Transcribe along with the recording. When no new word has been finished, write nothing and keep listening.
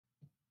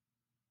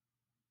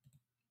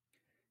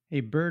A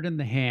bird in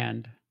the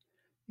hand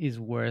is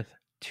worth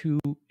two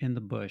in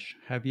the bush.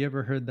 Have you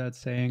ever heard that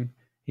saying?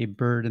 A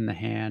bird in the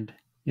hand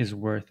is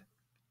worth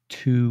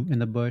two in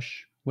the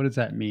bush. What does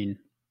that mean?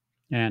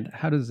 And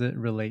how does it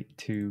relate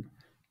to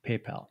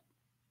PayPal?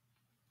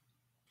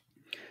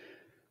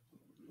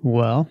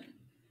 Well,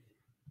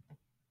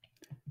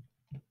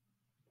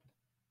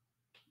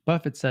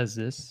 Buffett says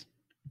this,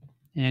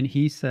 and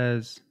he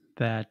says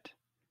that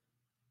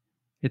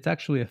it's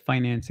actually a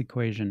finance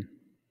equation.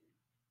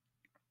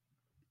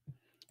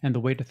 And the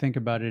way to think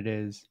about it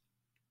is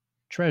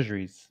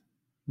treasuries.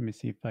 Let me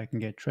see if I can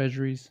get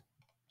treasuries.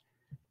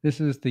 This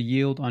is the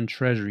yield on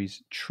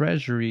treasuries.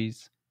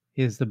 Treasuries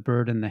is the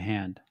bird in the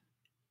hand.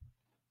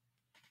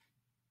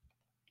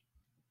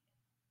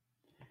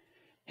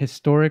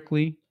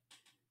 Historically,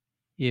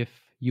 if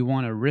you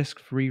want a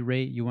risk-free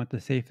rate, you want the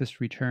safest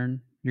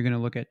return, you're going to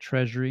look at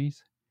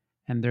treasuries,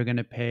 and they're going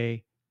to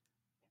pay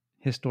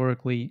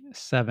historically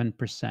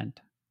 7%,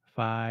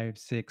 5,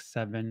 6,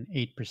 7,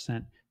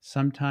 8%.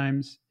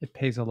 Sometimes it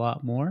pays a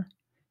lot more,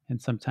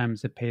 and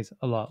sometimes it pays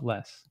a lot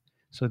less.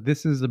 So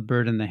this is the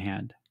bird in the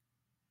hand.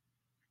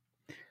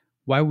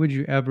 Why would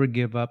you ever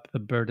give up the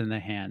bird in the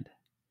hand?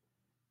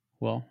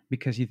 Well,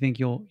 because you think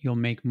you'll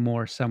make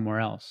more somewhere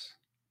else,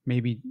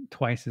 maybe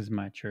twice as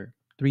much or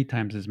 3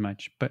 times as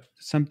much, but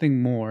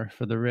something more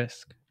for the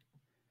risk.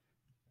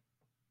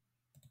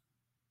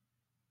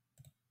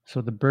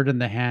 So the bird in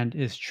the hand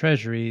is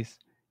treasuries,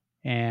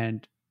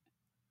 and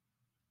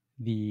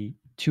the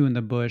two in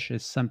the bush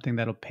is something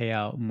that'll pay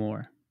out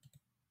more.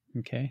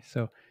 Okay,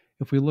 so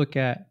if we look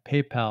at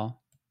PayPal,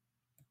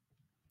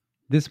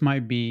 this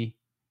might be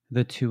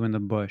the two in the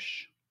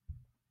bush.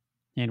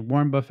 And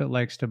Warren Buffett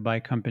likes to buy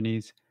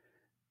companies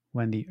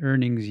when the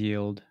earnings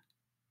yield,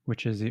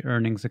 which is the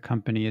earnings a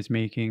company is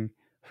making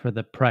for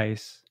the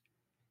price,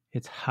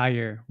 it's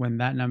higher when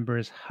that number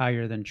is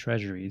higher than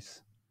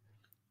treasuries.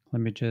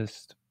 Let me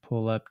just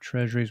pull up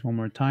treasuries one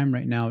more time.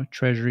 Right now,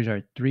 treasuries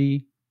are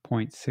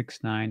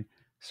 3.69,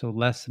 so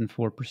less than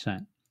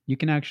 4%. You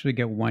can actually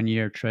get 1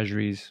 year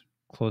treasuries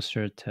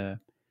closer to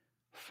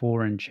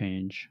 4 and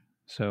change.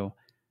 So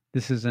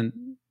this isn't,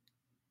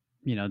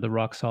 the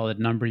rock solid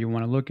number you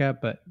want to look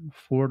at, but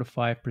 4 to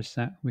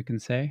 5% we can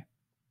say.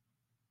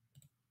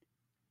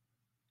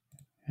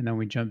 And then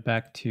we jump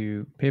back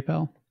to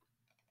PayPal.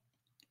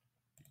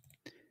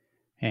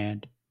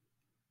 And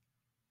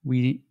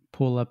we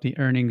pull up the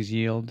earnings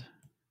yield,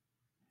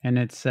 and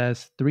it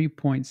says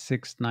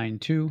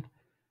 3.692,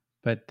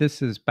 but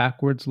this is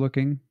backwards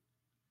looking.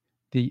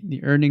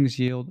 The earnings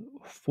yield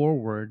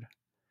forward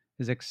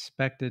is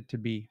expected to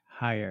be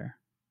higher.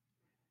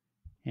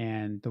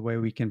 And the way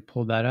we can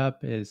pull that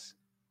up is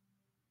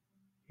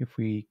if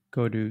we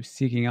go to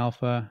Seeking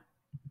Alpha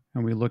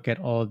and we look at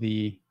all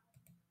the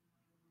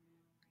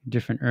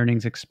different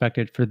earnings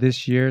expected for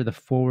this year, the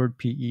forward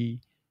PE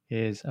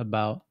is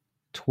about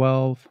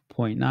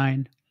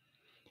 12.9.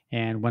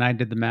 And when I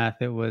did the math,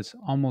 it was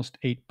almost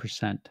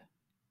 8%.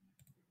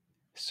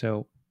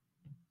 So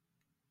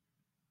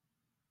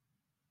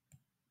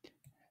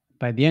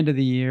by the end of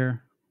the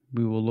year,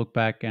 we will look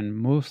back and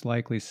most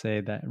likely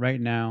say that right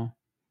now,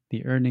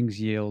 the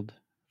earnings yield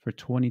for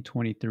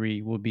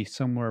 2023 will be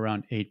somewhere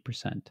around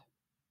 8%.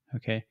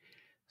 Okay,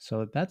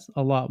 so that's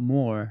a lot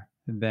more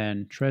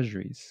than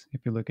treasuries.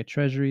 If you look at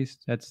treasuries,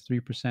 that's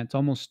 3%. It's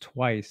almost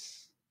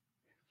twice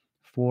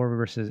 4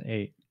 versus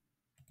 8.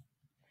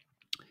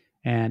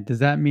 And does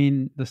that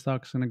mean the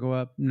stock's going to go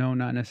up? No,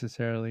 not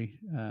necessarily.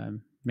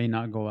 May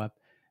not go up.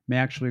 May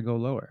actually go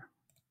lower.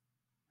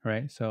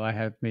 Right? So I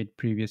have made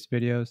previous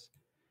videos,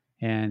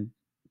 and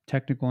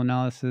technical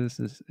analysis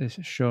is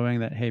showing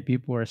that, hey,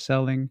 people are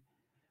selling.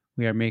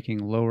 We are making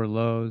lower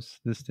lows.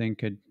 This thing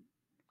could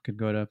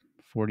go to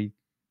 40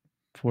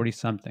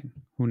 something.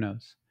 Who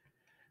knows?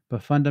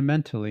 But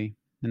fundamentally,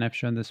 and I've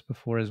shown this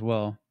before as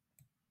well,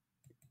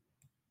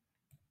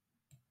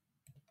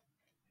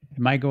 it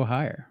might go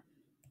higher.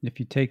 If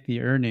you take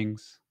the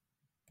earnings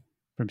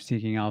from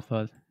Seeking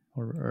Alpha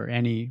or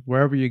any,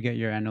 wherever you get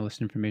your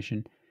analyst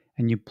information,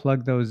 and you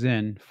plug those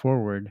in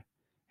forward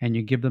and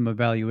you give them a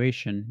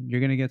valuation, you're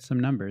going to get some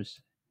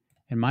numbers.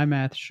 And my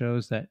math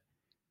shows that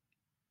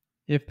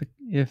if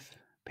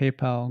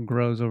PayPal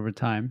grows over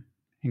time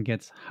and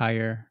gets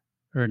higher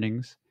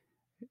earnings,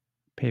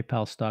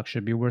 PayPal stock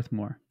should be worth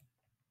more.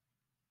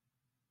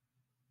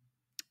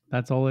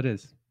 That's all it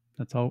is.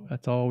 That's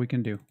all we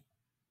can do.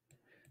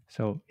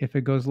 So if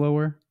it goes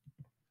lower,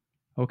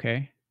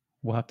 okay,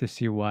 we'll have to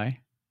see why.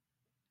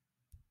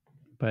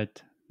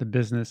 But the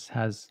business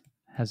has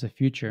a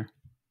future.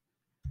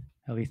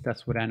 At least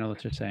that's what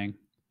analysts are saying.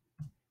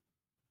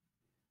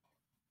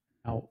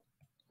 Now,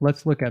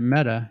 let's look at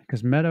Meta,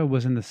 because Meta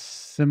was in the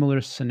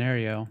similar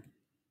scenario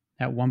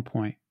at one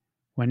point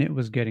when it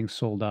was getting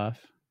sold off.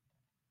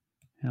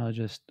 And I'll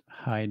just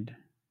hide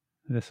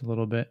this a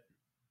little bit.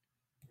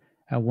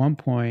 At one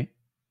point,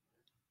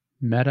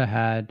 Meta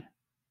had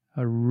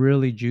a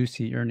really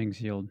juicy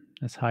earnings yield,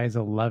 as high as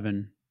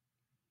 11.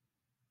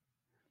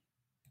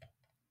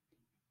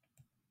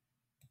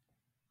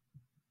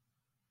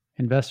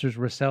 Investors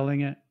were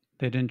selling it.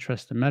 They didn't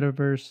trust the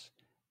metaverse.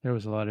 There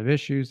was a lot of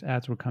issues.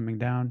 Ads were coming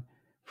down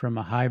from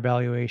a high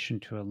valuation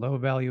to a low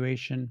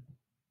valuation.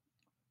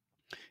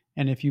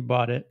 And if you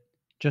bought it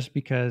just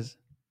because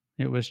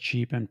it was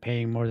cheap and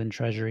paying more than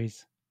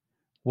treasuries,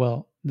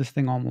 well, this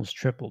thing almost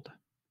tripled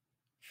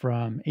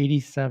from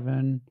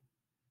 87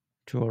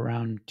 to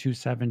around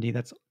 270.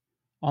 That's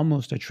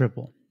almost a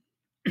triple.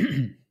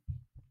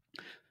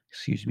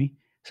 Excuse me.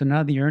 So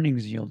now the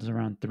earnings yield is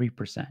around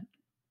 3%.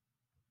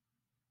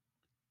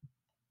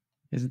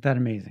 Isn't that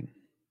amazing?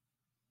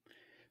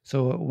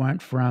 So it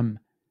went from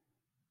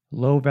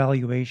low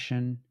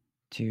valuation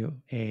to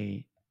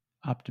a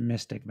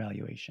optimistic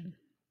valuation.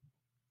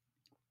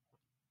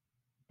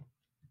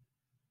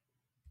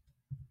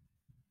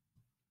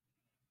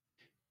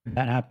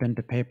 That happened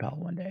to PayPal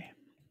one day.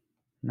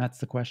 And that's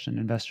the question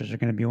investors are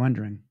going to be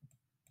wondering.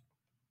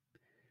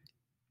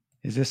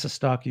 Is this a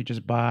stock you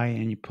just buy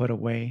and you put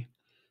away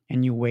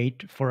and you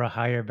wait for a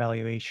higher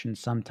valuation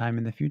sometime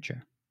in the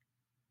future?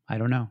 I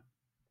don't know.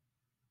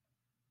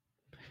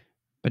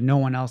 But no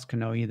one else can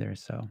know either,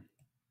 so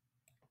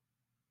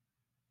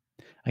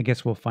I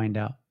guess we'll find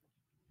out.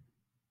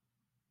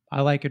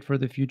 I like it for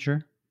the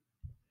future.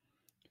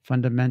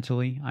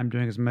 Fundamentally, I'm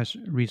doing as much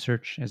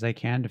research as I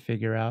can to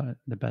figure out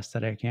the best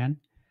that I can.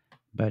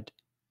 But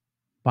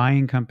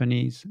buying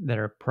companies that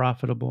are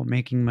profitable,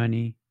 making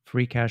money,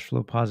 free cash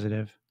flow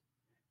positive,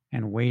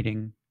 and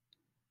waiting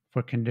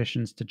for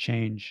conditions to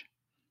change.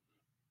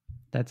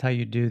 That's how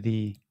you do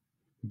the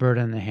bird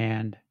in the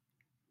hand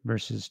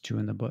versus two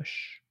in the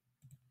bush.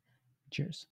 Cheers.